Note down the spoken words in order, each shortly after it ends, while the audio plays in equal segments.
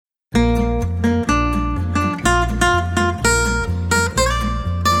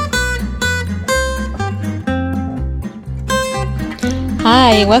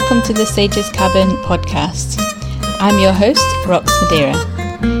Hi, welcome to the Sage's Cabin podcast. I'm your host, Rox Madeira.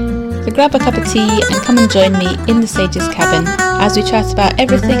 So grab a cup of tea and come and join me in the Sage's Cabin as we chat about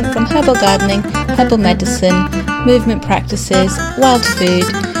everything from herbal gardening, herbal medicine, movement practices, wild food,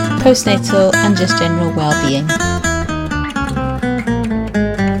 postnatal and just general well-being.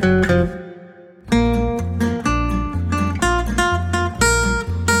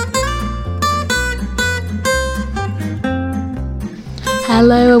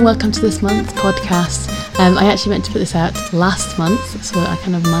 Hello and welcome to this month's podcast. I actually meant to put this out last month, so I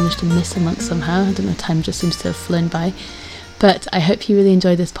kind of managed to miss a month somehow. I don't know, time just seems to have flown by. But I hope you really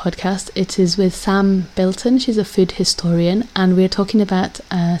enjoy this podcast. It is with Sam Bilton. She's a food historian, and we're talking about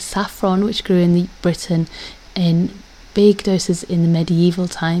saffron, which grew in Britain in big doses in the medieval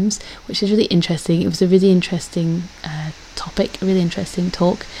times, which is really interesting. It was a really interesting topic, a really interesting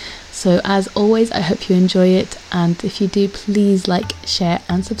talk. So as always, I hope you enjoy it, and if you do, please like, share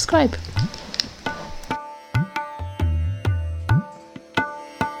and subscribe.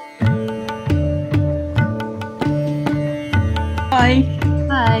 Hi.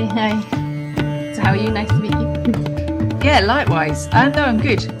 Hi. So how are you? Nice to meet you. Yeah, likewise. No, I'm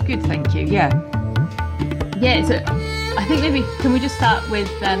good. Good, thank you. Yeah, so I think maybe can we just start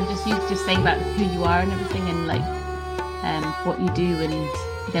with you just saying about who you are and everything, and like what you do, and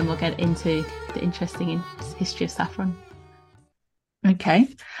then we'll get into the interesting history of saffron. Okay.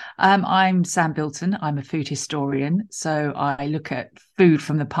 I'm Sam Bilton. I'm a food historian. So I look at food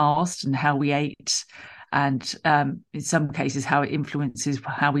from the past and how we ate, and in some cases how it influences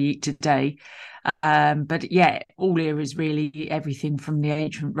how we eat today. But yeah, all eras really, everything from the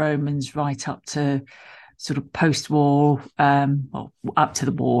ancient Romans right up to sort of post-war, up to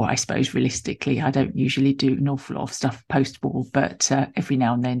the war, I suppose. Realistically, I don't usually do an awful lot of stuff post-war, but every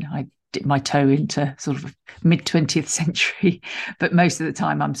now and then I dip my toe into sort of mid-20th century. But most of the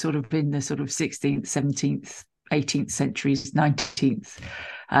time I'm sort of in the sort of 16th, 17th, 18th centuries, 19th,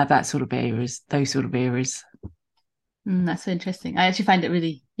 those sort of eras. That's so interesting. I actually find it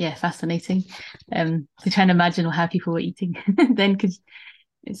really, fascinating to try and imagine how people were eating then, because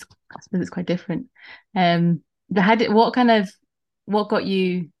I suppose it's quite different. What got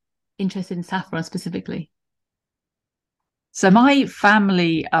you interested in saffron specifically? So my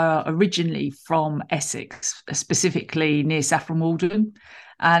family are originally from Essex, specifically near Saffron Walden.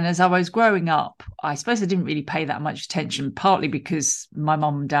 And as I was growing up, I suppose I didn't really pay that much attention, partly because my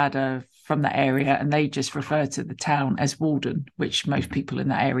mum and dad are from that area and they just refer to the town as Walden, which most people in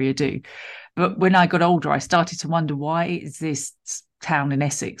that area do. But when I got older, I started to wonder, why is this town in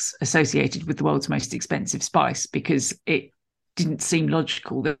Essex associated with the world's most expensive spice? Because it didn't seem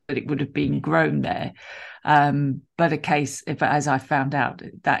logical that it would have been grown there. But as I found out,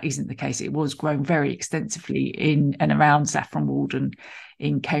 that isn't the case. It was grown very extensively in and around Saffron Walden,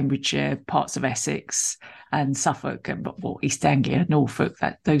 in Cambridgeshire, parts of Essex and Suffolk, and East Anglia, Norfolk,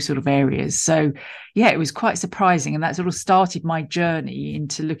 those sort of areas. So yeah, it was quite surprising, and that sort of started my journey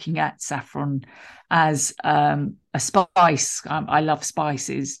into looking at saffron as a spice. I love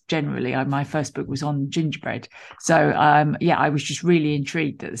spices generally. My first book was on gingerbread. So I was just really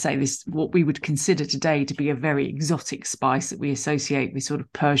intrigued that, say, this what we would consider today to be a very exotic spice that we associate with sort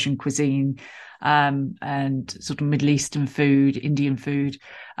of Persian cuisine and sort of Middle Eastern food, Indian food,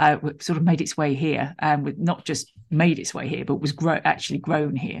 sort of made its way here, and not just made its way here, but was actually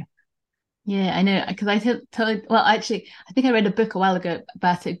grown here. Yeah, I know, because I think I read a book a while ago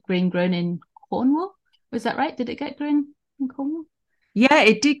about it being grown in Cornwall. Was that right? Did it get grown in Cornwall? Yeah,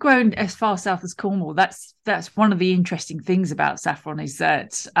 it did grow as far south as Cornwall. That's one of the interesting things about saffron, is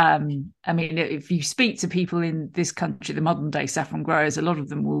that if you speak to people in this country, the modern day saffron growers, a lot of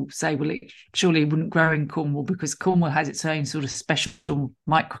them will say, well, it surely wouldn't grow in Cornwall because Cornwall has its own sort of special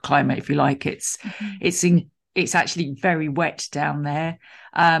microclimate, if you like. It's actually very wet down there,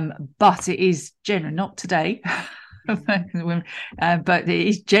 but it is generally not today. But it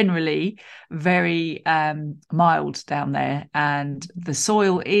is generally very mild down there, and the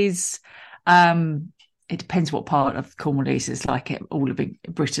soil is it depends what part of Cornwall it is. It's like all of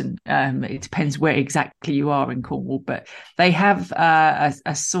Britain. It depends where exactly you are in Cornwall, but they have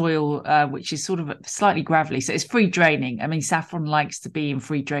a soil which is sort of slightly gravelly, so it's free draining. I mean, saffron likes to be in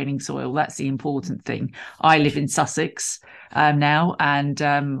free draining soil. That's the important thing. I live in Sussex now, and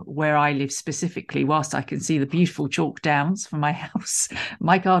where I live specifically, whilst I can see the beautiful chalk downs from my house,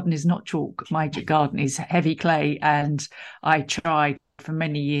 my garden is not chalk. My garden is heavy clay, and I try for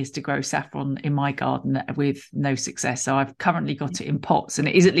many years to grow saffron in my garden with no success. So I've currently got it in pots, and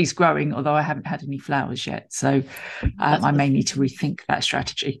it is at least growing, although I haven't had any flowers yet. So I may need to rethink that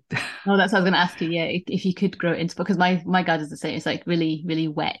strategy. Oh, that's what I was going to ask you. Yeah, if you could grow it into, because my garden's the same. It's like really, really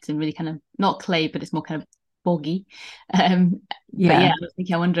wet and really kind of not clay, but it's more kind of boggy. But yeah, I was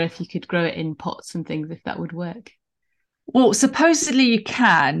thinking, I wonder if you could grow it in pots and things, if that would work. Well, supposedly you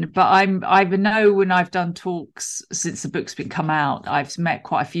can, but I know when I've done talks since the book's been come out, I've met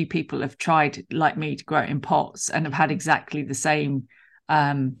quite a few people have tried, like me, to grow it in pots and have had exactly the same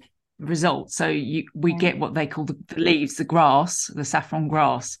result. So we get what they call the leaves, the grass, the saffron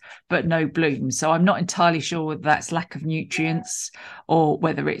grass, but no blooms. So I'm not entirely sure whether that's lack of nutrients or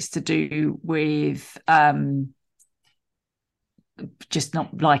whether it's to do with just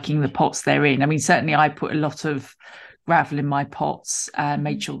not liking the pots they're in. I mean, certainly I put a lot of gravel in my pots and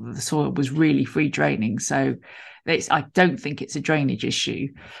made sure that the soil was really free draining. So I don't think it's a drainage issue.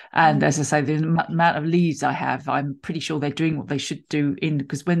 And as I say, the amount of leaves I have, I'm pretty sure they're doing what they should do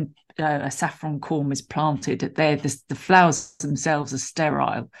because when a saffron corm is planted, the flowers themselves are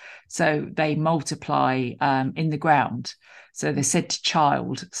sterile. So they multiply in the ground. So they're said to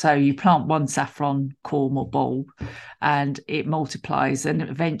child. So you plant one saffron corm or bulb and it multiplies. And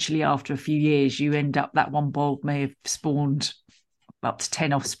eventually, after a few years, you end up that one bulb may have spawned up to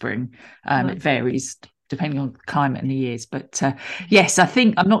 10 offspring. It varies depending on the climate and the years. But yes,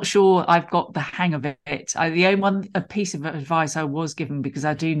 I'm not sure I've got the hang of it. The only a piece of advice I was given, because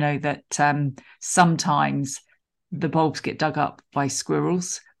I do know that sometimes the bulbs get dug up by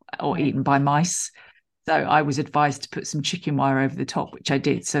squirrels or eaten by mice. So I was advised to put some chicken wire over the top, which I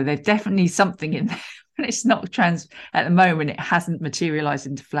did. So there's definitely something in there. It's not at the moment, it hasn't materialized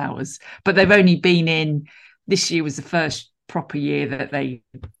into flowers, but they've only been in. This year was the first proper year that they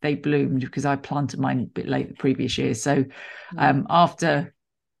bloomed, because I planted mine a bit late the previous year. So last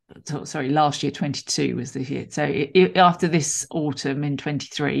year 22 was this year. So after this autumn in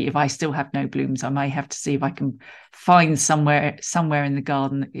 23, if I still have no blooms, I may have to see if I can find somewhere in the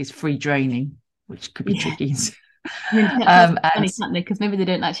garden that is free draining, which could be tricky. Because maybe they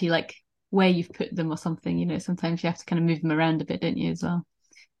don't actually like where you've put them or something. Sometimes you have to kind of move them around a bit, don't you, as well?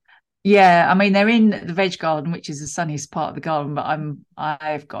 Yeah, I mean, they're in the veg garden, which is the sunniest part of the garden, but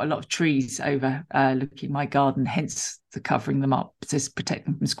I've got a lot of trees over looking my garden, hence the covering them up to protect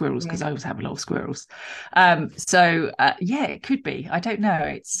them from squirrels, because I always have a lot of squirrels. It could be. I don't know.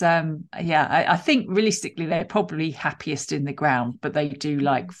 It's I think realistically they're probably happiest in the ground, but they do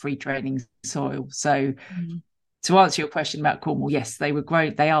like free draining soil. So to answer your question about Cornwall, yes, they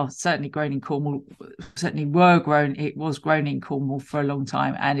are certainly grown in Cornwall, it was grown in Cornwall for a long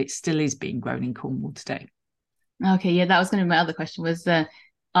time, and it still is being grown in Cornwall today. Okay, yeah, that was going to be my other question was,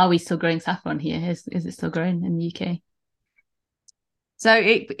 are we still growing saffron here? Is it still growing in the UK? So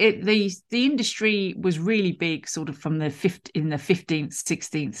the industry was really big sort of in the 15th,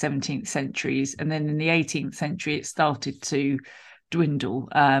 16th, 17th centuries, and then in the 18th century it started to dwindle,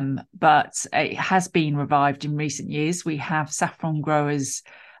 but it has been revived in recent years. We have saffron growers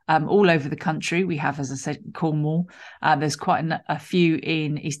all over the country. We have, as I said, Cornwall. There's quite a few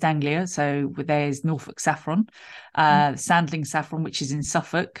in East Anglia. So there's Norfolk Saffron, Sandling Saffron, which is in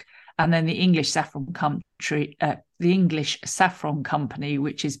Suffolk, and then the English Saffron Company,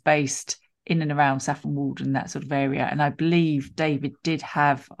 which is based in and around Saffron Walden, that sort of area. And I believe David did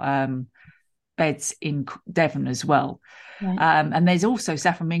have beds in Devon as well. Right. And there's also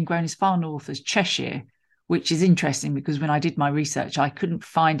saffron being grown as far north as Cheshire, which is interesting because when I did my research, I didn't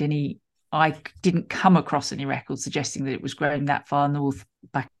come across any records suggesting that it was grown that far north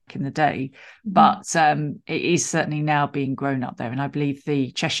back in the day. But it is certainly now being grown up there. And I believe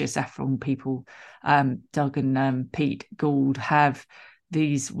the Cheshire saffron people, Doug and Pete Gould, have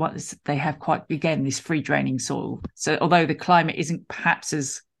they have quite, again, this free draining soil. So although the climate isn't perhaps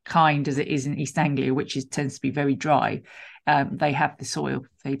as kind as it is in East Anglia, which tends to be very dry, they have the soil.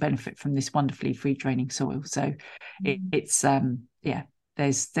 They benefit from this wonderfully free draining soil. So it's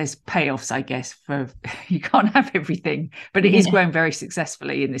there's payoffs, I guess, for you can't have everything, but it is growing very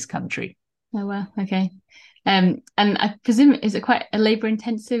successfully in this country. Oh wow, okay. And I presume, is it quite a labor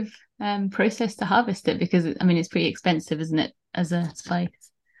intensive process to harvest it? Because I mean, it's pretty expensive, isn't it, as a spice?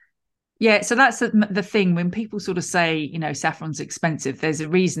 Yeah, so that's the thing. When people sort of say, saffron's expensive, there's a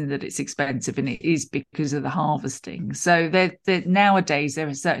reason that it's expensive, and it is because of the harvesting. So nowadays there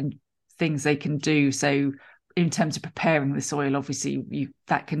are certain things they can do. So in terms of preparing the soil, obviously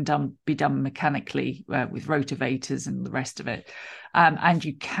that can be done mechanically with rotavators and the rest of it. And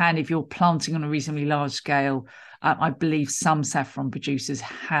you can, if you're planting on a reasonably large scale, I believe some saffron producers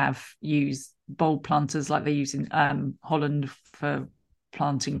have used bulb planters like they use in Holland for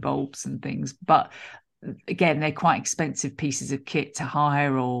planting bulbs and things. But again, they're quite expensive pieces of kit to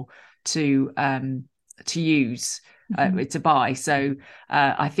hire or to use, to buy. So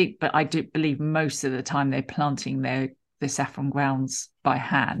I think, but I do believe most of the time they're planting the saffron grounds by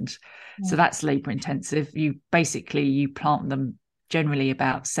hand. So that's labor intensive. You plant them generally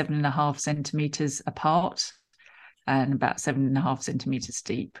about 7.5 centimeters apart and about 7.5 centimeters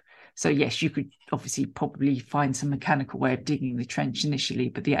deep. So yes, you could obviously probably find some mechanical way of digging the trench initially,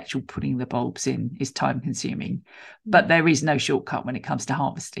 but the actual putting the bulbs in is time consuming. But there is no shortcut when it comes to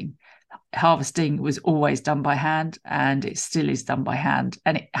harvesting. Harvesting was always done by hand, and it still is done by hand,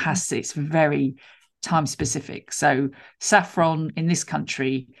 and it's very time specific. So saffron in this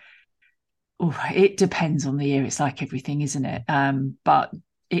country, it depends on the year. It's like everything, isn't it? But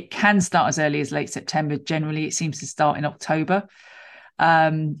it can start as early as late September. Generally, it seems to start in October.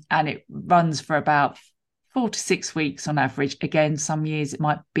 And it runs for about 4 to 6 weeks on average. Again, some years it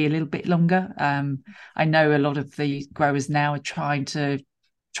might be a little bit longer. I know a lot of the growers now are trying to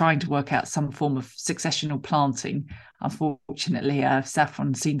work out some form of successional planting. Unfortunately,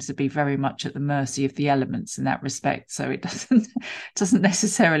 saffron seems to be very much at the mercy of the elements in that respect. So it doesn't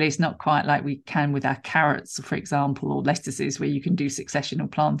necessarily, it's not quite like we can with our carrots, for example, or lettuces, where you can do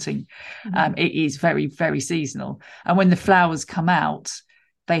successional planting. It is very, very seasonal. And when the flowers come out,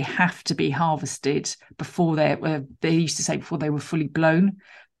 they have to be harvested before they used to say before they were fully blown,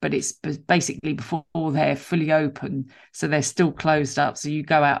 but it's basically before they're fully open. So they're still closed up. So you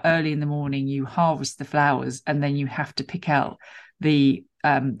go out early in the morning, you harvest the flowers, and then you have to pick out the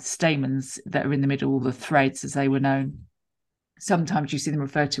stamens that are in the middle, the threads as they were known. Sometimes you see them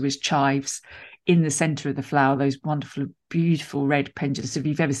referred to as chives in the centre of the flower, those wonderful, beautiful red pendulums. If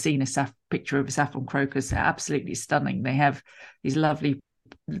you've ever seen a picture of a saffron crocus, they're absolutely stunning. They have these lovely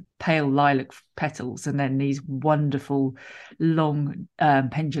pale lilac petals and then these wonderful long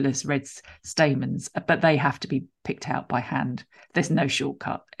pendulous red stamens, but they have to be picked out by hand. There's no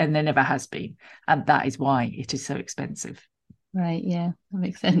shortcut, and there never has been, and that is why it is so expensive. Right, yeah, that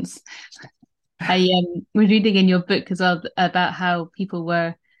makes sense. I was reading in your book as well about how people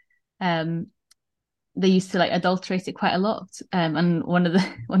were they used to like adulterate it quite a lot, and one of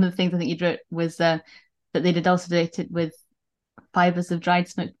the things I think you wrote was that they'd adulterate it with fibers of dried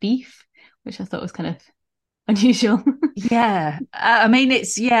smoked beef, which I thought was kind of unusual. Yeah. I mean,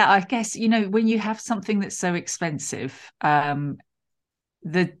 I guess, when you have something that's so expensive,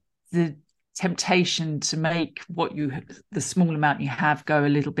 the temptation to make the small amount you have go a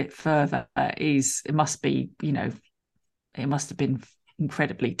little bit further it must have been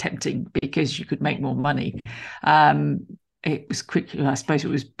incredibly tempting because you could make more money. It was quick. I suppose it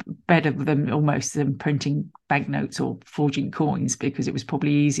was better than printing banknotes or forging coins, because it was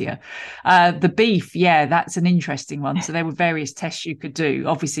probably easier. The beef, that's an interesting one. So there were various tests you could do.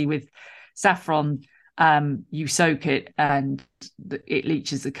 Obviously, with saffron, you soak it and it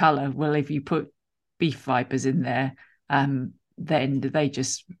leaches the colour. Well, if you put beef fibres in there, then they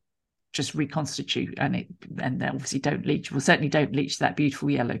just reconstitute, and they obviously don't leach. Well, certainly don't leach that beautiful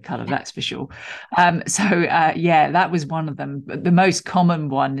yellow color, that's for sure. That was one of them. But the most common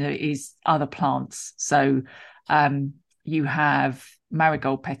one is other plants. So you have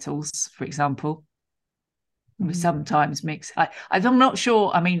marigold petals, for example. We sometimes mix. I'm not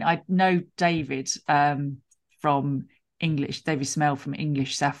sure. I mean, I know David from David Smell from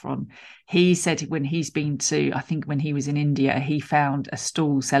English Saffron. He said when he's been to, I think when he was in India, he found a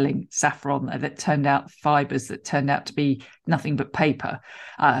stall selling saffron that turned out fibres that turned out to be nothing but paper.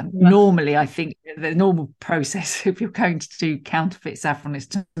 Normally, I think the normal process, if you're going to do counterfeit saffron, is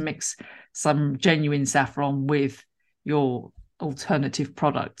to mix some genuine saffron with your alternative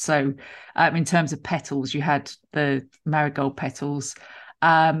product. So in terms of petals, you had the marigold petals,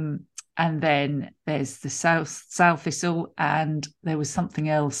 and then there's the sow thistle, and there was something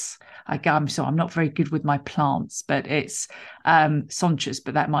else. I'm not very good with my plants, but it's sonchus,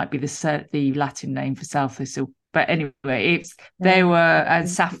 but that might be the Latin name for sow thistle. But anyway, and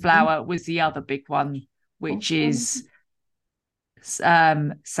safflower was the other big one, which is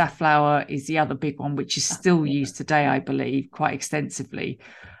safflower is the other big one, which is still used today, I believe, quite extensively.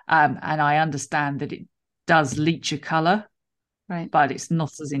 And I understand that it does leach a colour. Right. But it's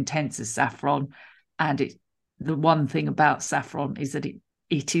not as intense as saffron. And the one thing about saffron is that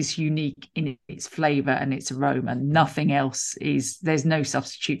it is unique in its flavour and its aroma. Nothing else there's no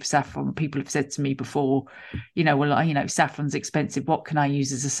substitute for saffron. People have said to me before, saffron's expensive. What can I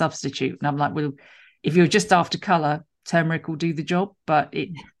use as a substitute? And I'm like, well, if you're just after colour, turmeric will do the job, but it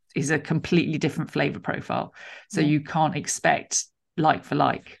is a completely different flavour profile. So you can't expect like for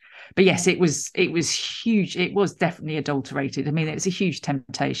like. But yes, it was huge. It was definitely adulterated. I mean, it was a huge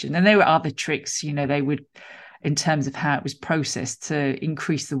temptation. And there were other tricks, they would, in terms of how it was processed, to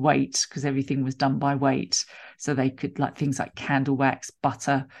increase the weight, because everything was done by weight. So they could, like, things like candle wax,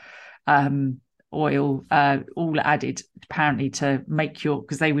 butter, oil, all added apparently to make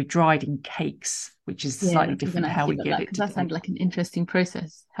because they were dried in cakes, which is slightly different to how we get it. Because that sounded like an interesting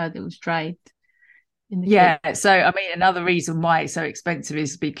process, how it was dried. So I mean, another reason why it's so expensive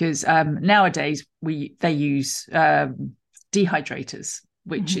is because nowadays they use dehydrators,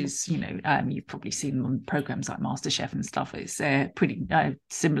 which is, you've probably seen them on programs like MasterChef and stuff. It's a pretty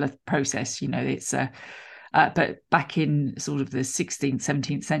similar process. It's but back in sort of the 16th,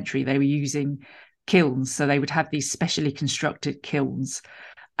 17th century, they were using kilns. So they would have these specially constructed kilns,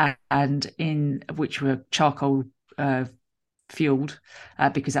 and in which were charcoal fueled,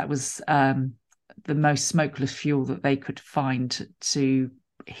 because that was the most smokeless fuel that they could find to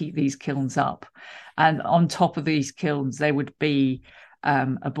heat these kilns up. And on top of these kilns, there would be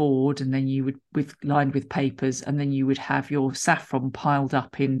a board, and then you would lined with papers, and then you would have your saffron piled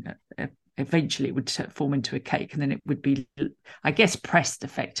up in. Eventually, it would form into a cake, and then it would be, I guess, pressed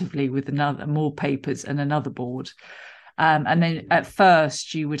effectively with more papers and another board. And then at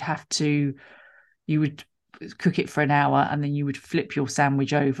first, you would cook it for an hour, and then you would flip your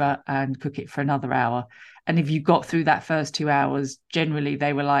sandwich over and cook it for another hour. And if you got through that first 2 hours, generally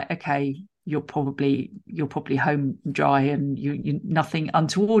they were like, okay, you're probably home dry, and you nothing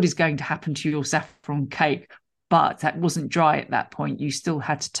untoward is going to happen to your saffron cake. But that wasn't dry at that point. You still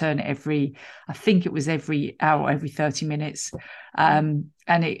had to turn it I think it was every hour, every 30 minutes, and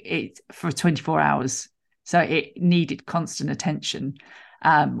it for 24 hours. So it needed constant attention.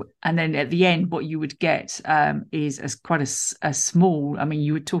 And then at the end, what you would get is quite a small, I mean,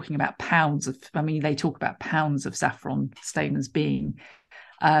 you were talking about they talk about pounds of saffron stamens being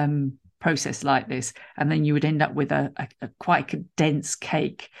processed like this. And then you would end up with a quite a condensed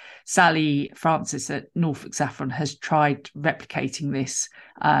cake. Sally Francis at Norfolk Saffron has tried replicating this.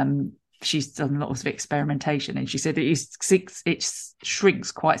 She's done lots of experimentation, and she said it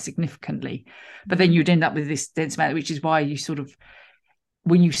shrinks quite significantly. But then you'd end up with this dense amount, which is why you sort of,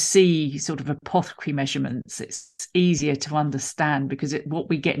 when you see sort of apothecary measurements, it's easier to understand, because what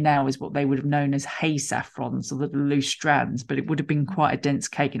we get now is what they would have known as hay saffrons, or the loose strands, but it would have been quite a dense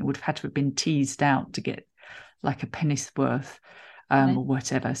cake, and it would have had to have been teased out to get like a penny's worth, or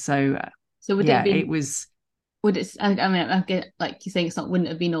whatever. So would it was. Would it? I mean, I get, like you're saying, wouldn't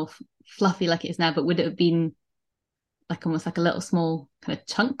have been all fluffy like it is now, but would it have been like almost like a little small kind of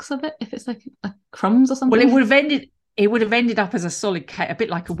chunks of it, if it's like crumbs or something? Well, it would have ended up as a solid cake, a bit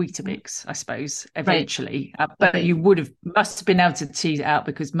like a Weetabix, I suppose, eventually. Right. But you must have been able to tease it out,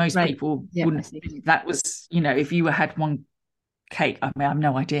 because most people wouldn't. That was, if you had one cake, I mean, I have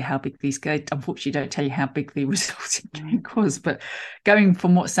no idea how big these go. Unfortunately, don't tell you how big the resulting cake was. But going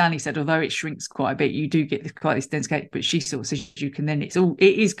from what Sally said, although it shrinks quite a bit, you do get quite this dense cake. But she sort of says you can then, it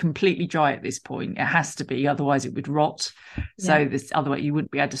is completely dry at this point. It has to be, otherwise it would rot. So otherwise you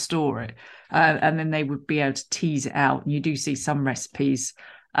wouldn't be able to store it. And then they would be able to tease it out. And you do see some recipes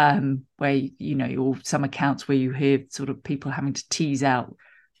where, or some accounts where you hear sort of people having to tease out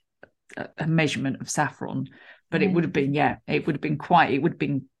a measurement of saffron. But it would have been, it would have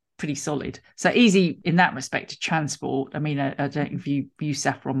been pretty solid. So easy in that respect to transport. I mean, I don't know if you use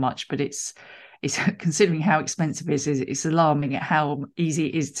saffron much, but it's considering how expensive it is, it's alarming at how easy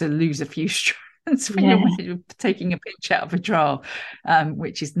it is to lose a few strands when you're taking a pinch out of a jar,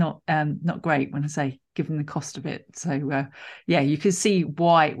 which is not great, when I say given the cost of it. So you can see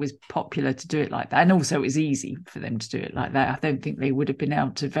why it was popular to do it like that, and also it was easy for them to do it like that. I don't think they would have been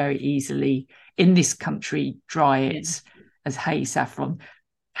able to very easily in this country dry it as hay saffron.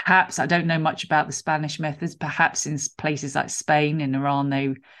 Perhaps, I don't know much about the Spanish methods, perhaps in places like Spain and Iran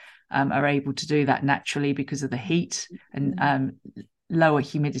they are able to do that naturally because of the heat and lower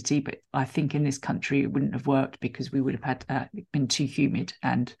humidity. But I think in this country it wouldn't have worked, because we would have had been too humid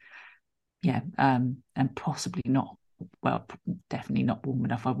and possibly not, definitely not warm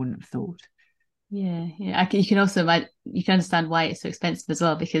enough, I wouldn't have thought. You can also you can understand why it's so expensive as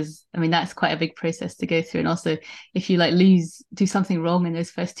well, because I mean that's quite a big process to go through. And also, if you do something wroong in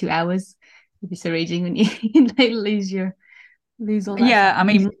those first 2 hours, you'd be so raging when you lose all that. I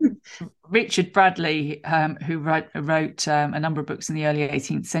mean, Richard Bradley, who wrote a number of books in the early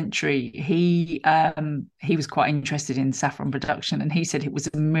 18th century, he was quite interested in saffron production, and he said it was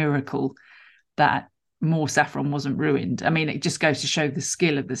a miracle that more saffron wasn't ruined. I mean, it just goes to show the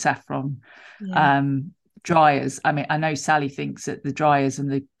skill of the saffron dryers. I mean, I know Sally thinks that the dryers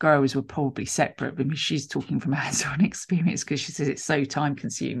and the growers were probably separate. I mean, she's talking from hands-on experience because she says it's so time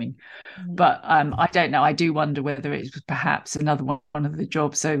consuming. But I don't know. I do wonder whether it was perhaps another one of the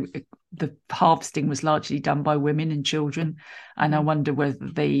jobs. So the harvesting was largely done by women and children. And I wonder whether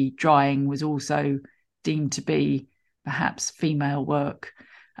the drying was also deemed to be perhaps female work.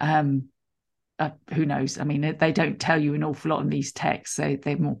 Who knows? I mean, they don't tell you an awful lot in these texts.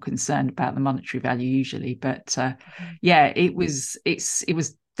 They're more concerned about the monetary value usually. But yeah, it was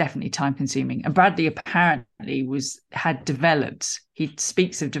definitely time consuming. And Bradley apparently had developed. He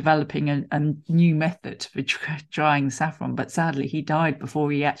speaks of developing a new method for drying the saffron, but sadly he died before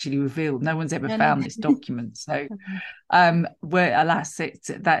he actually revealed. No one's ever found this document. So, where alas,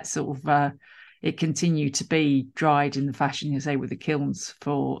 that sort of. It continued to be dried in the fashion, you say, with the kilns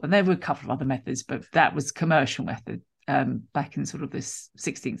and there were a couple of other methods, but that was commercial method back in sort of this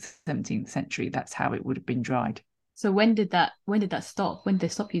 16th, 17th century. That's how it would have been dried. So when did that stop? When did they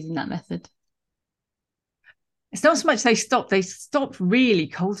stop using that method? It's not so much they stopped really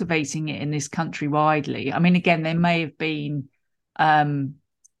cultivating it in this country widely. I mean, again, there may have been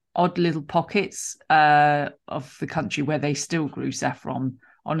odd little pockets of the country where they still grew saffron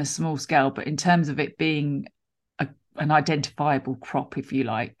on a small scale, but in terms of it being an identifiable crop, if you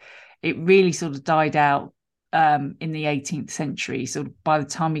like, it really sort of died out in the 18th century. So by the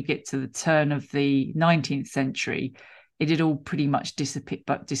time we get to the turn of the 19th century, it had all pretty much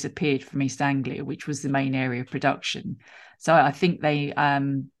disappeared from East Anglia, which was the main area of production. So I think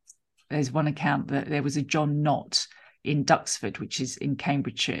there's one account that there was a John Knott in Duxford, which is in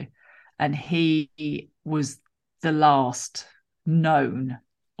Cambridgeshire, and he was the last known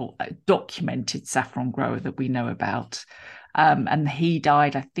or documented saffron grower that we know about, and he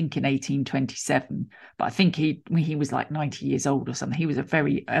died, I think, in 1827. But I think he was like 90 years old or something. He was a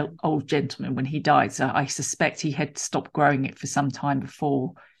very old gentleman when he died, so I suspect he had stopped growing it for some time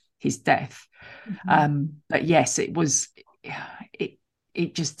before his death. But yes, it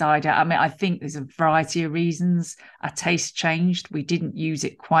just died out. I mean, I think there's a variety of reasons. Our taste changed. We didn't use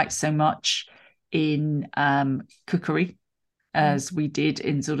it quite so much in cookery as we did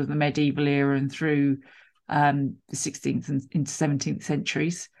in sort of the medieval era and through the 16th and into 17th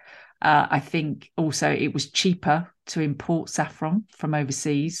centuries. I think also it was cheaper to import saffron from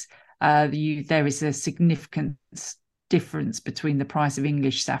overseas. There is a significant difference between the price of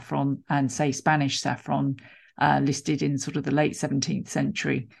English saffron and, say, Spanish saffron, listed in sort of the late 17th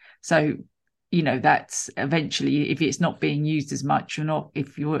century. So, that's eventually, if it's not being used as much,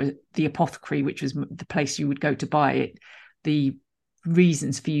 if you're the apothecary, which was the place you would go to buy it, the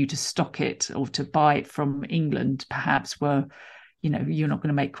reasons for you to stock it or to buy it from England perhaps were, you're not going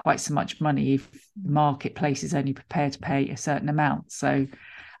to make quite so much money if the marketplace is only prepared to pay a certain amount. So,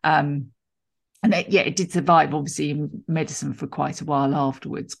 it did survive obviously in medicine for quite a while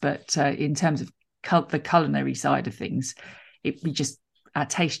afterwards. But in terms of the culinary side of things, our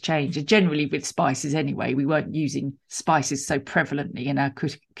taste changed. And generally with spices anyway, we weren't using spices so prevalently in our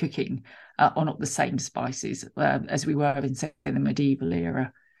cooking, or not the same spices as we were in, say, the medieval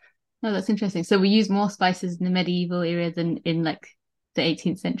era. Oh, that's interesting. So we use more spices in the medieval era than in like the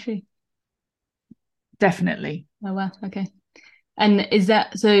 18th century? Definitely. Oh, wow. Okay. And is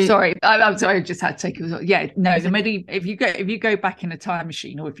that so? Sorry, I'm sorry. I just had to take it. Yeah, no. The medieval. If you go back in a time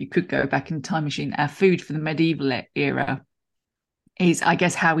machine, or if you could go back in a time machine, our food for the medieval era is, I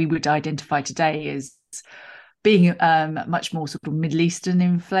guess, how we would identify today as being much more sort of Middle Eastern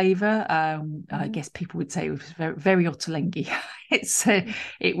in flavour. I guess people would say it was very, very ottolenghi.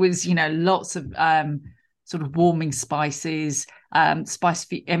 It was lots of sort of warming spices, spice.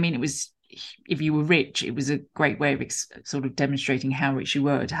 I mean, it was, if you were rich, it was a great way of sort of demonstrating how rich you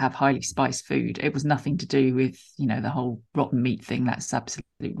were to have highly spiced food. It was nothing to do with, the whole rotten meat thing. That's absolute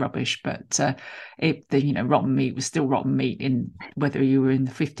rubbish. But rotten meat was still rotten meat in whether you were in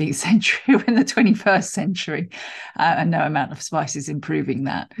the 15th century or in the 21st century, and no amount of spices improving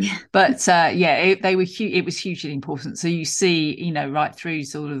that. Yeah. But it was hugely important. So you see, right through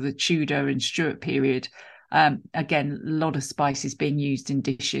sort of the Tudor and Stuart period, again, a lot of spices being used in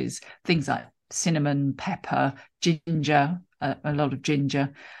dishes, things like cinnamon, pepper, ginger, a lot of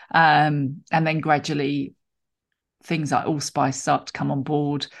ginger, and then gradually things like allspice start to come on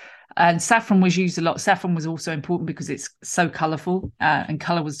board. And saffron was used a lot. Saffron was also important because it's so colourful, and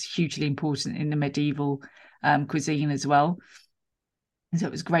colour was hugely important in the medieval cuisine as well. And so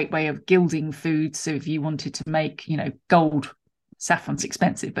it was a great way of gilding food. So if you wanted to make, gold, saffron's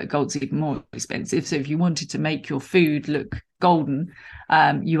expensive, but gold's even more expensive. So if you wanted to make your food look golden,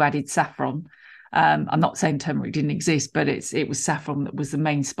 you added saffron. I'm not saying turmeric didn't exist, but it was saffron that was the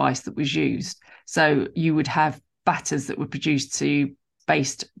main spice that was used. So you would have batters that were produced to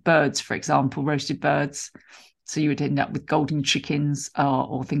baste birds, for example, roasted birds. So you would end up with golden chickens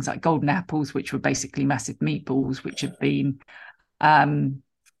or things like golden apples, which were basically massive meatballs, which had been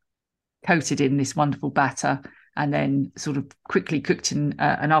coated in this wonderful batter and then sort of quickly cooked in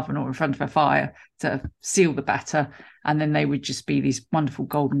an oven or in front of a fire to seal the batter. And then they would just be these wonderful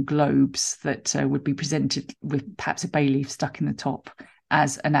golden globes that would be presented with perhaps a bay leaf stuck in the top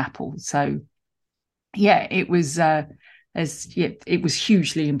as an apple. So, yeah, it was it was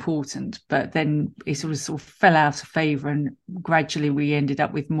hugely important, but then it sort of fell out of favour, and gradually we ended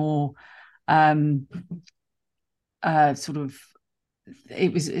up with more it sort of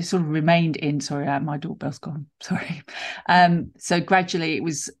remained in, sorry, my doorbell's gone, sorry. So gradually it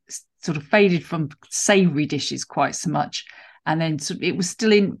was sort of faded from savoury dishes quite so much. And then it was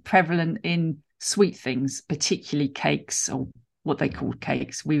still prevalent in sweet things, particularly cakes, or what they called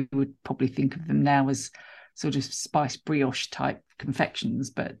cakes. We would probably think of them now as sort of spiced brioche type confections,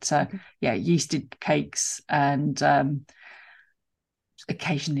 but yeasted cakes and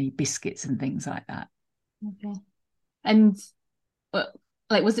occasionally biscuits and things like that. Okay. And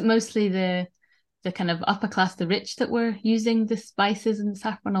like, was it mostly the kind of upper class, the rich, that were using the spices and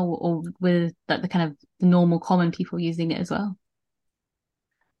saffron, or with that the kind of the normal common people using it as well?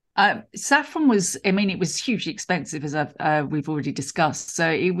 Saffron was, I mean, it was hugely expensive, as we've already discussed. So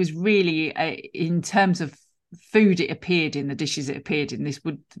it was really, in terms of food, it appeared in the dishes it appeared in. This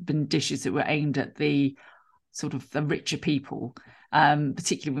would have been dishes that were aimed at the sort of the richer people,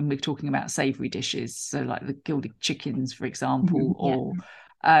 particularly when we're talking about savoury dishes. So like the gilded chickens, for example, or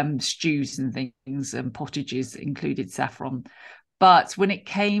stews and things, and pottages included saffron. But when it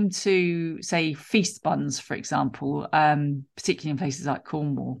came to, say, feast buns, for example, particularly in places like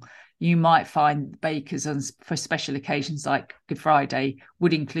Cornwall, you might find bakers for special occasions like Good Friday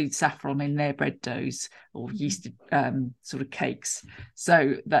would include saffron in their bread doughs or yeasted sort of cakes,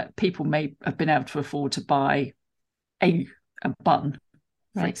 so that people may have been able to afford to buy a bun,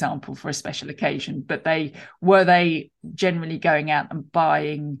 for example, for a special occasion. But they generally going out and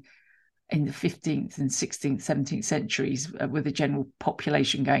buying in the 15th and 16th, 17th centuries, with the general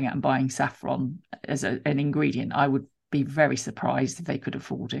population going out and buying saffron as an ingredient? I would be very surprised if they could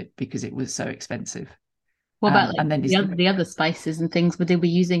afford it, because it was so expensive. What about and then the other spices and things? Would they be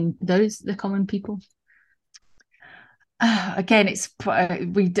using those, the common people? Again, that's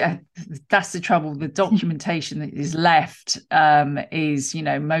the trouble. The documentation that is left is,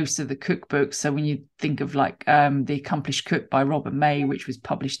 most of the cookbooks. So when you think of like The Accomplished Cook by Robert May, which was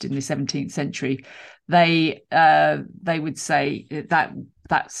published in the 17th century, they would say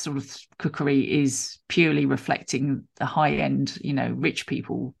that sort of cookery is purely reflecting the high end, rich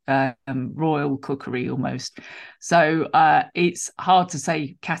people, royal cookery almost. So it's hard to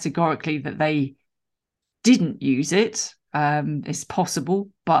say categorically that they didn't use it. It's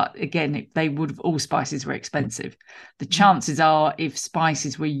possible, but again, all spices were expensive. The chances are, if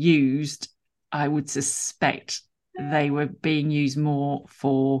spices were used, I would suspect they were being used more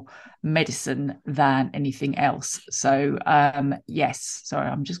for medicine than anything else. So yes, sorry,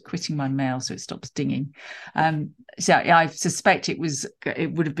 I'm just quitting my mail so it stops dinging. So I suspect it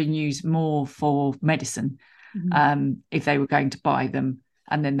would have been used more for medicine, if they were going to buy them.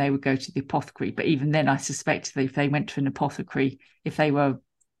 And then they would go to the apothecary. But even then, I suspect that if they went to an apothecary, if they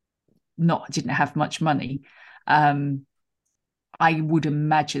didn't have much money, I would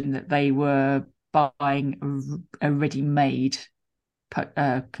imagine that they were buying a ready-made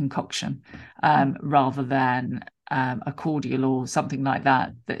concoction, rather than a cordial or something like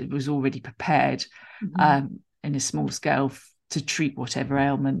that was already prepared in a small scale to treat whatever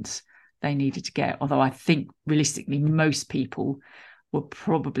ailments they needed to get. Although I think realistically, most people were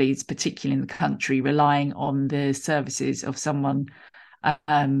probably, particularly in the country, relying on the services of someone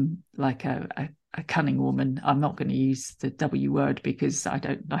like a cunning woman. I'm not going to use the W word because I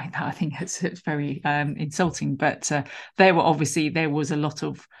don't like that. I think it's very insulting. But there was a lot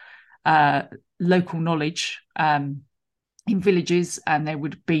of local knowledge in villages, and there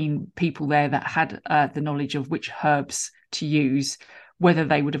would have been people there that had the knowledge of which herbs to use. Whether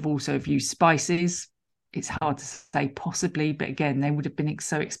they would have also used spices, it's hard to say, possibly, but again, they would have been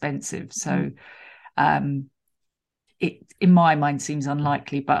so expensive. So it, in my mind, seems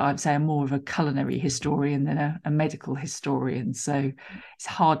unlikely, but I'd say I'm more of a culinary historian than a medical historian. So it's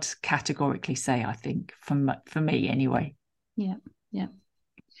hard to categorically say, I think, for me anyway. Yeah.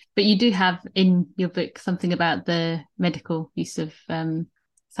 But you do have in your book something about the medical use of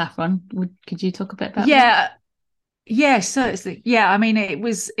saffron. Could you talk a bit about that? Yeah, certainly. Yeah, I mean, I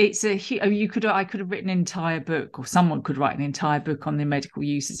could have written an entire book, or someone could write an entire book on the medical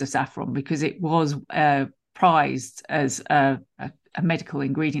uses of saffron, because it was prized as a medical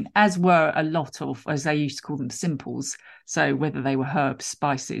ingredient, as were a lot of, as they used to call them, simples. So whether they were herbs,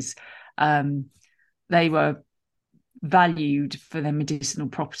 spices, um, they were valued for their medicinal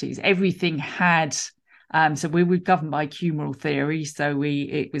properties. Everything had. So we were governed by humoral theory. So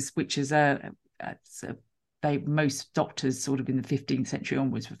it was, which is most doctors sort of in the 15th century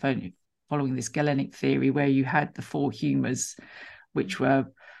onwards were following this Galenic theory, where you had the four humours, which were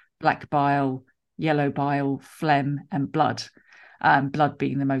black bile, yellow bile, phlegm, and blood. Blood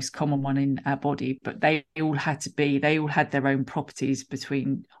being the most common one in our body, but they all had their own properties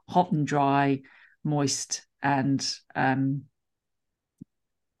between hot and dry, moist and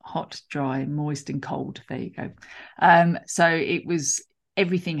hot, dry, moist, and cold. There you go. So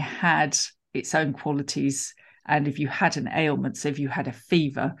everything had its own qualities. And if you had an ailment, so if you had a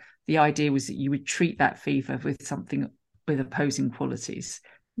fever, the idea was that you would treat that fever with something with opposing qualities.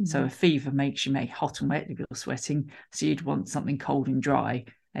 Mm-hmm. So a fever makes you hot and wet if you're sweating. So you'd want something cold and dry,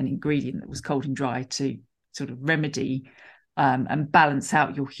 an ingredient that was cold and dry to sort of remedy and balance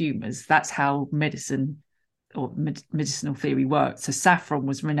out your humours. That's how medicine or medicinal theory worked. So saffron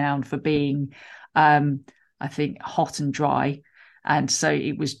was renowned for being, I think, hot and dry. And so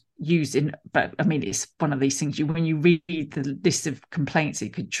it was used in, but I mean, it's one of these things, when you read the list of complaints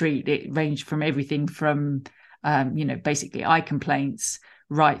it could treat, it ranged from everything from, basically eye complaints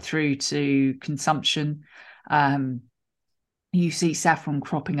right through to consumption. You see saffron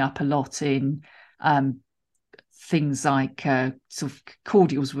cropping up a lot in things like sort of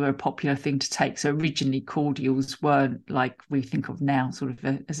cordials were a popular thing to take. So originally cordials weren't like we think of now, sort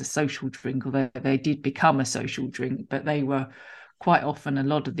of as a social drink, although they did become a social drink, but they were quite often, a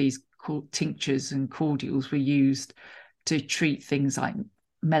lot of these tinctures and cordials were used to treat things like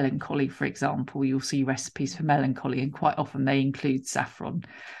melancholy, for example. You'll see recipes for melancholy, and quite often they include saffron.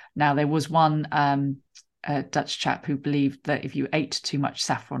 Now, there was one a Dutch chap who believed that if you ate too much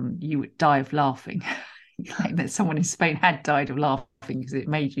saffron, you would die of laughing. Like that someone in Spain had died of laughing because it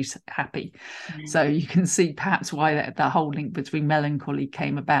made you happy. Mm. So you can see perhaps why that whole link between melancholy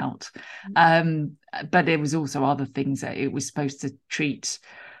came about. But there was also other things that it was supposed to treat.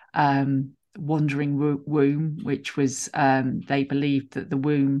 Wandering womb, which was they believed that the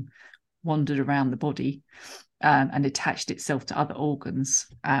womb wandered around the body and attached itself to other organs.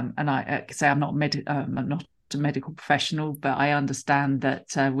 And I say I'm not a medical professional, but I understand that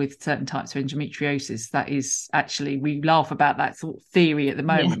with certain types of endometriosis, that is actually, we laugh about that sort of theory at the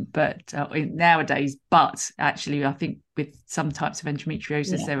moment, but nowadays, but actually I think with some types of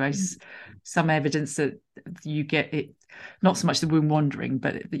endometriosis, there is some evidence that you get it, not so much the womb wandering,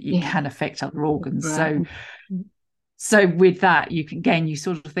 but that you can affect other organs. Right. So with that, you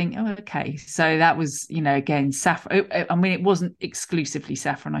sort of think, oh, okay. So that was, again, saffron. I mean, it wasn't exclusively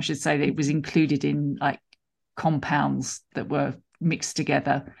saffron, I should say, that it was included in like compounds that were mixed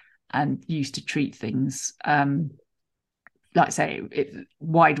together and used to treat things. Like I say,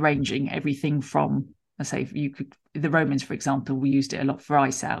 wide ranging, everything from, the Romans, for example, we used it a lot for eye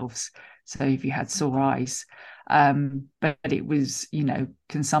salves. So if you had sore eyes, but it was,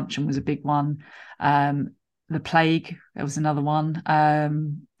 consumption was a big one. The plague, there was another one.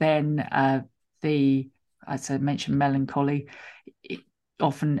 Then as I mentioned, melancholy, it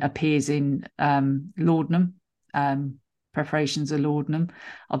often appears in laudanum, preparations of laudanum,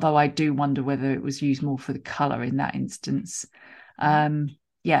 although I do wonder whether it was used more for the colour in that instance.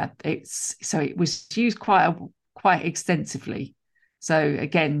 It was used quite extensively. So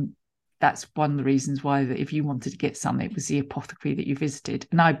again, that's one of the reasons why that if you wanted to get some, it was the apothecary that you visited.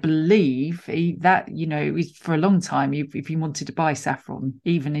 And I believe that, it was for a long time, if you wanted to buy saffron,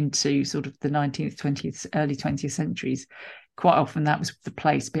 even into sort of the 19th, 20th, early 20th centuries, quite often that was the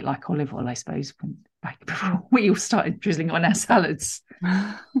place, a bit like olive oil, I suppose, back before we all started drizzling on our salads.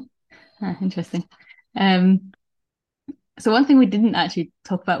 Interesting. So one thing we didn't actually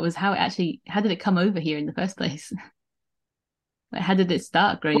talk about was how did it come over here in the first place? Like, how did it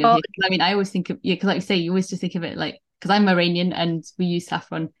start growing over here? I mean, I always think of, because like you say, you always just think of it like, because I'm Iranian and we use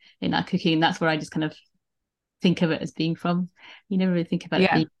saffron in our cooking, and that's where I just kind of think of it as being from. You never really think about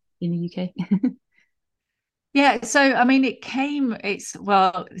it in the UK. Yeah, so I mean, it's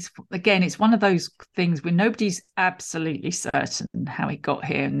one of those things where nobody's absolutely certain how it got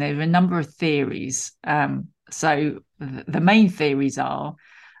here, and there are a number of theories. So the main theories are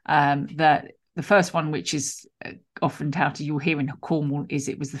that the first one, which is often touted, you'll hear in Cornwall, is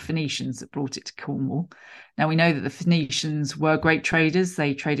it was the Phoenicians that brought it to Cornwall. Now, we know that the Phoenicians were great traders.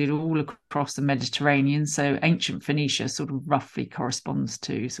 They traded all across the Mediterranean. So ancient Phoenicia sort of roughly corresponds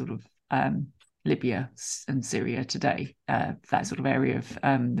to sort of Libya and Syria today, that sort of area of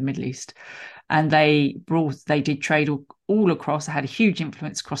the Middle East. And they did trade all across. They had a huge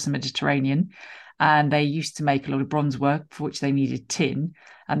influence across the Mediterranean. And they used to make a lot of bronze work, for which they needed tin.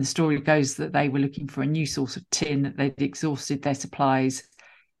 And the story goes that they were looking for a new source of tin, that they'd exhausted their supplies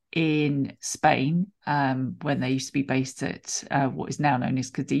in Spain, when they used to be based at what is now known as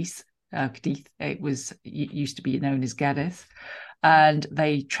Cadiz. It used to be known as Gadez. And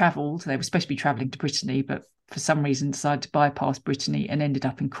they travelled. They were supposed to be travelling to Brittany, but for some reason decided to bypass Brittany and ended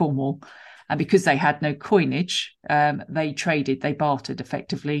up in Cornwall. And because they had no coinage, they bartered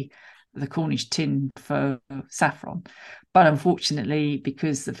effectively the Cornish tin for saffron. But unfortunately,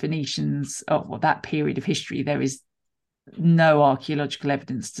 because the Phoenicians, that period of history, there is no archaeological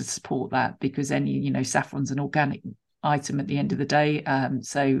evidence to support that, because saffron's an organic item at the end of the day.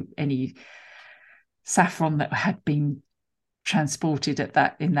 So any saffron that had been transported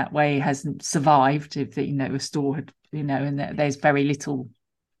in that way hasn't survived. If a store had, and there's very little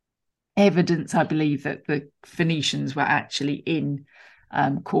evidence, I believe, that the Phoenicians were actually in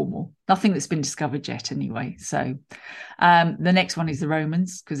Cornwall. Nothing that's been discovered yet anyway. So the next one is the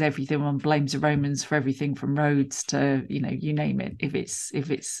Romans, because everyone blames the Romans for everything from roads to you name it. If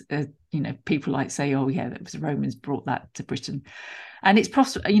it's people like say, oh yeah, that was the Romans brought that to Britain. And it's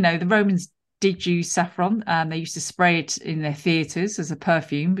the Romans did use saffron. They used to spray it in their theatres as a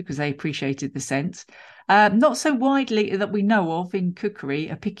perfume because they appreciated the scent. Not so widely that we know of in cookery.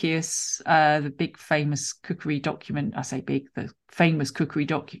 Apicius, the big famous cookery document, I say big, the famous cookery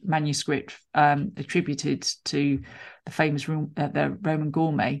manuscript attributed to the famous the Roman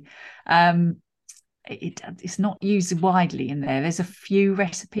gourmet. It's not used widely in there. There's a few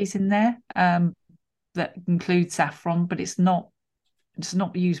recipes in there that include saffron, but it's not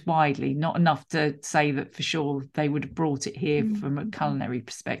used widely, not enough to say that for sure they would have brought it here from a culinary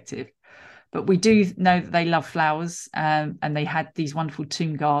perspective. But we do know that they love flowers, and they had these wonderful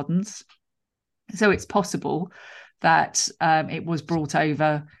tomb gardens. So it's possible that it was brought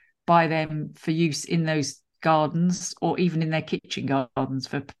over by them for use in those gardens, or even in their kitchen gardens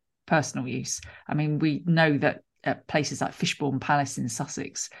for personal use. I mean, we know that at places like Fishbourne Palace in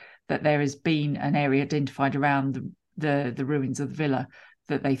Sussex, that there has been an area identified around the ruins of the villa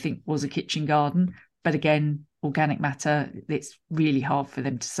that they think was a kitchen garden. But again, organic matter, it's really hard for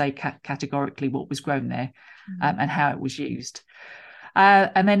them to say categorically what was grown there and how it was used.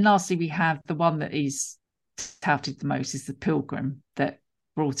 And then lastly, we have the one that is touted the most, is the Pilgrim that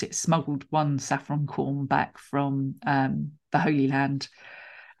smuggled one saffron corn back from the Holy Land.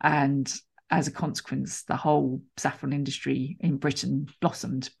 And as a consequence, the whole saffron industry in Britain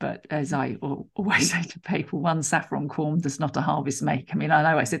blossomed. But as I always say to people, one saffron corn does not a harvest make. I mean, I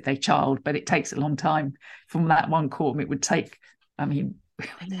know I said they child, but it takes a long time. From that one corn, it would take,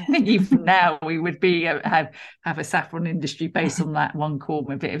 even now we would be have a saffron industry based on that one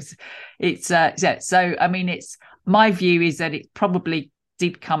corn. So I mean, it's my view is that it probably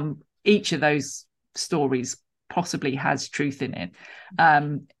did come. Each of those stories possibly has truth in it.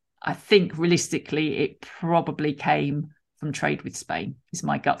 I think realistically, it probably came from trade with Spain, is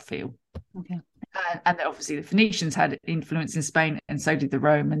my gut feel. Okay. And obviously the Phoenicians had influence in Spain, and so did the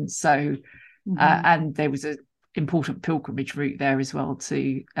Romans. So, and there was an important pilgrimage route there as well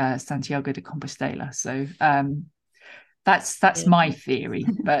to Santiago de Compostela. So that's my theory.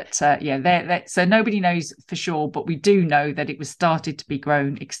 But so nobody knows for sure, but we do know that it was started to be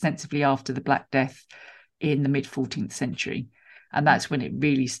grown extensively after the Black Death in the mid 14th century. And that's when it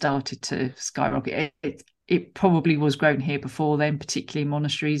really started to skyrocket. It probably was grown here before then, particularly in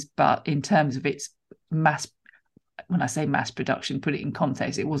monasteries. But in terms of its when I say mass production, put it in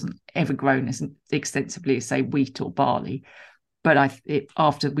context, it wasn't ever grown as extensively as, say, wheat or barley. But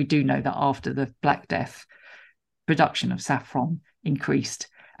we do know that after the Black Death, production of saffron increased,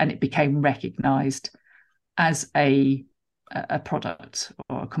 and it became recognised as a product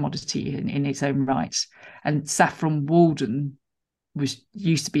or a commodity in its own right. And saffron Walden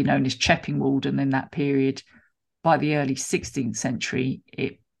used to be known as Chepping Walden in that period. By the early 16th century,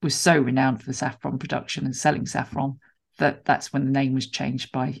 it was so renowned for saffron production and selling saffron that's when the name was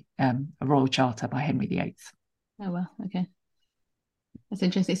changed by a royal charter by Henry VIII. Oh, well, okay. That's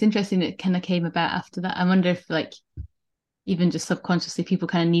interesting. It's interesting it kind of came about after that. I wonder if, like, even just subconsciously, people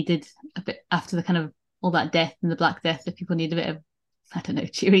kind of needed a bit after the kind of all that death and the Black Death, if people need a bit of, I don't know,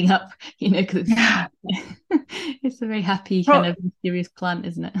 cheering up, because it's a very happy kind of mysterious plant,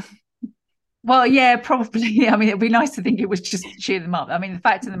 isn't it? Well, yeah, probably. I mean, it'd be nice to think it was just to cheer them up. I mean, the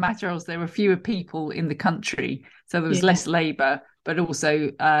fact of the matter is there were fewer people in the country, so there was less labour, but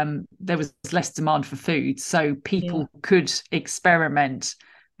also there was less demand for food. So people could experiment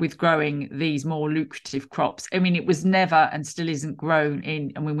with growing these more lucrative crops. I mean, it was never and still isn't grown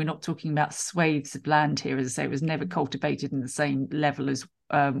in. I mean, we're not talking about swathes of land here. As I say, it was never cultivated in the same level as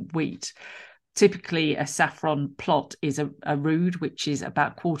wheat. Typically, a saffron plot is a rood, which is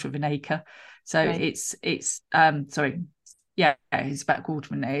about a quarter of an acre. So it's sorry, yeah, it's about a quarter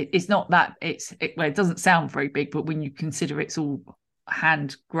of an acre. It's not that well, it doesn't sound very big, but when you consider it's all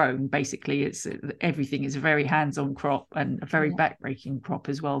hand grown, basically, it's everything is a very hands-on crop and a very backbreaking crop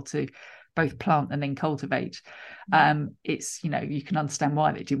as well to both plant and then cultivate. It's, you can understand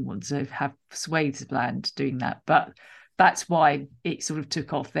why they didn't want to have swathes of land doing that, but that's why it sort of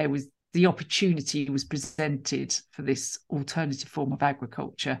took off. The opportunity was presented for this alternative form of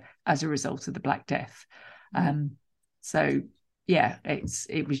agriculture as a result of the Black Death. So yeah,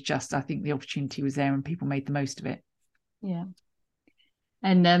 it was just, I think the opportunity was there and people made the most of it. Yeah.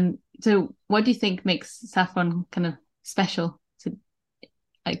 And so what do you think makes saffron kind of special, to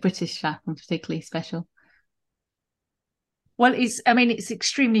like British saffron particularly special? Well, it's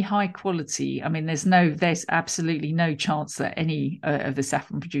extremely high quality. I mean, there's absolutely no chance that any of the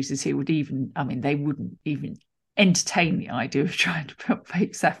saffron producers here would even, they wouldn't even entertain the idea of trying to put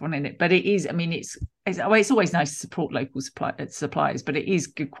fake saffron in it. But it is, it's always nice to support local suppliers, but it is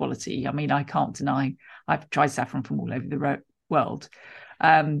good quality. I mean, I can't deny I've tried saffron from all over the world.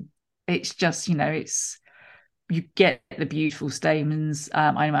 It's just, you get the beautiful stamens.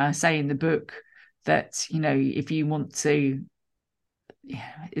 I say in the book that, if you want to,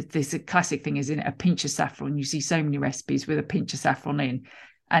 there's a classic thing, isn't it? A pinch of saffron. You see so many recipes with a pinch of saffron in,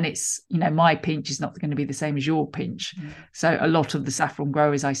 and it's, my pinch is not going to be the same as your pinch. So a lot of the saffron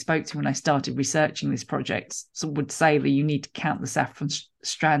growers I spoke to when I started researching this project would say that you need to count the saffron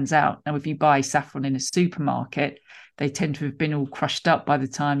strands out. Now, if you buy saffron in a supermarket, they tend to have been all crushed up by the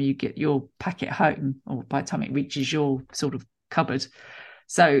time you get your packet home, or by the time it reaches your sort of cupboard.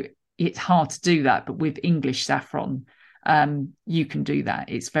 So it's hard to do that. But with English saffron, you can do that.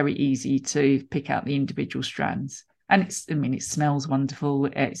 It's very easy to pick out the individual strands. And it smells wonderful.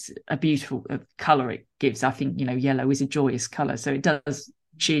 It's a beautiful colour it gives. I think, yellow is a joyous colour. So it does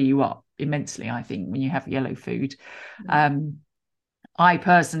cheer you up immensely, I think, when you have yellow food. I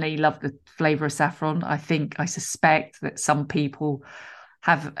personally love the flavour of saffron. I suspect that some people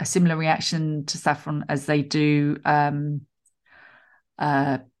have a similar reaction to saffron as they do,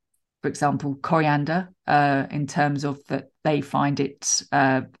 for example, coriander, in terms of that they find it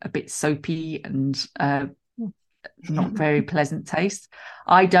a bit soapy and not very pleasant taste.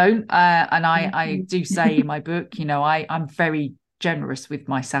 I don't, and I do say in my book, I'm very generous with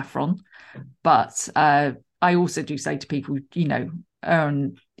my saffron, but I also do say to people,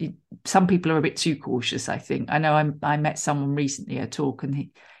 some people are a bit too cautious, I think. I know I met someone recently at a talk,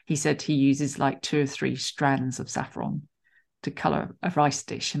 and he said he uses like 2 or 3 strands of saffron to colour a rice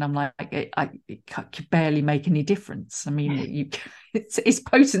dish, and I'm like, it could barely make any difference. I mean, it's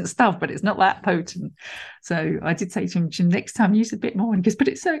potent stuff, but it's not that potent. So I did say to him, next time use a bit more, and he goes, but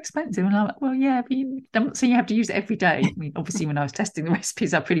it's so expensive. And I'm like, well, yeah, but I'm not saying you have to use it every day. I mean, obviously when I was testing the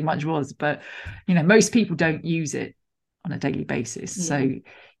recipes, I pretty much was, but most people don't use it on a daily basis. So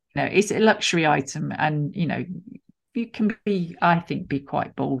it's a luxury item, and you can I think be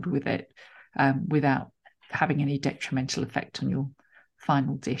quite bold with it, without having any detrimental effect on your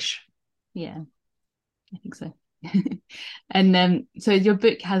final dish. Yeah, I think so. And so your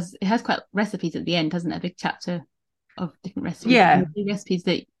book has quite recipes at the end, hasn't it? A big chapter of different recipes. Yeah. Recipes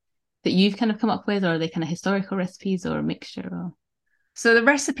that you've kind of come up with, or are they kind of historical recipes or a mixture? Or... So the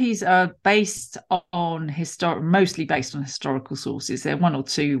recipes are based on mostly based on historical sources. There are 1 or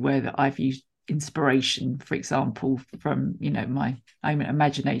 2 where I've used inspiration, for example, from my own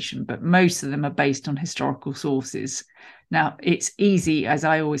imagination, but most of them are based on historical sources. Now, it's easy, as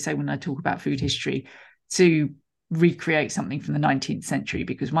I always say when I talk about food history, to recreate something from the 19th century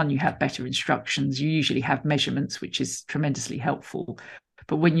because, one, you have better instructions, you usually have measurements, which is tremendously helpful.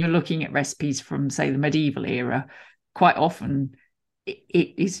 But when you're looking at recipes from, say, the medieval era, quite often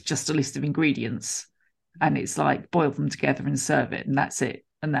it is just a list of ingredients, and it's like boil them together and serve it, and that's it.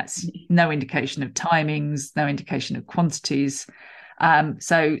 And that's no indication of timings, no indication of quantities.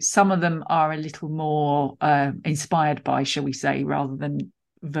 So some of them are a little more inspired by, shall we say, rather than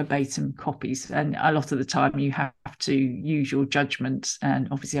verbatim copies. And a lot of the time you have to use your judgment. And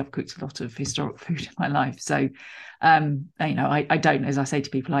obviously I've cooked a lot of historic food in my life. So, I don't, as I say to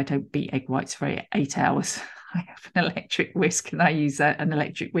people, I don't beat egg whites for 8 hours. I have an electric whisk, and I use an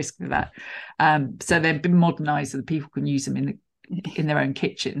electric whisk for that. So they've been modernised so that people can use them in their own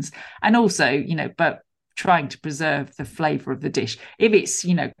kitchens, and also, but trying to preserve the flavour of the dish. If it's,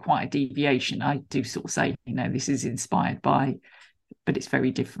 quite a deviation, I do sort of say, this is inspired by, but it's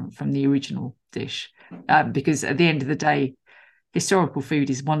very different from the original dish, because at the end of the day, historical food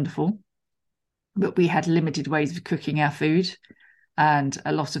is wonderful, but we had limited ways of cooking our food, and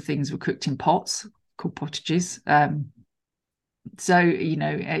a lot of things were cooked in pots called pottages. So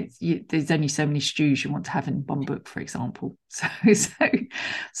there's only so many stews you want to have in one book, for example. So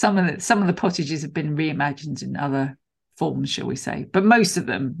some of the pottages have been reimagined in other forms, shall we say? But most of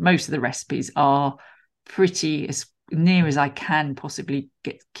the recipes are pretty, as near as I can possibly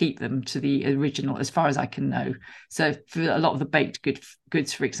keep them to the original, as far as I can know. So for a lot of the baked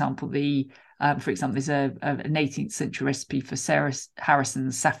goods, for example, there's an 18th century recipe for Sarah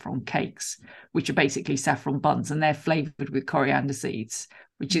Harrison's saffron cakes, which are basically saffron buns, and they're flavoured with coriander seeds,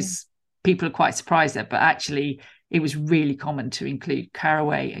 which is, people are quite surprised at, but actually it was really common to include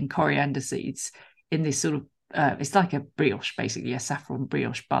caraway and coriander seeds in this sort of, it's like a brioche, basically a saffron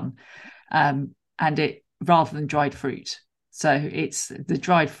brioche bun, and it, rather than dried fruit. So it's, the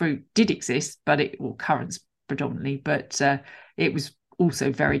dried fruit did exist, or currants predominantly, but it was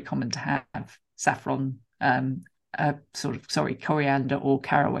also very common to have saffron, coriander or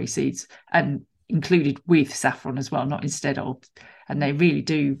caraway seeds, and included with saffron as well, not instead of. And they really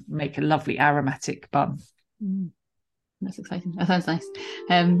do make a lovely aromatic bun. That's exciting. That sounds nice.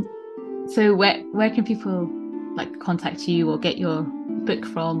 So where can people contact you or get your book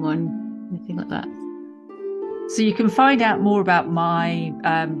from, or anything like that? So you can find out more about my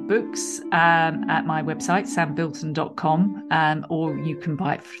books at my website, sambilton.com, or you can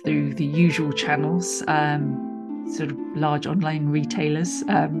buy it through the usual channels, sort of large online retailers.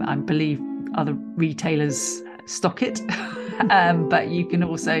 I believe other retailers stock it, but you can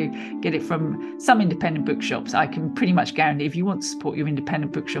also get it from some independent bookshops. I can pretty much guarantee if you want to support your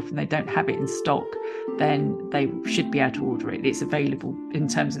independent bookshop and they don't have it in stock, then they should be able to order it. It's available in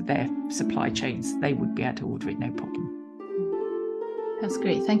terms of their supply chains. They would be able to order it, no problem. That's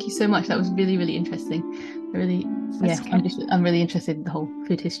great. Thank you so much. That was really, really interesting. I'm really interested in the whole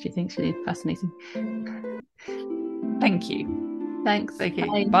food history thing. It's really fascinating. Thank you. Thanks.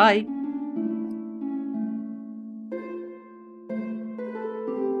 Okay. Bye.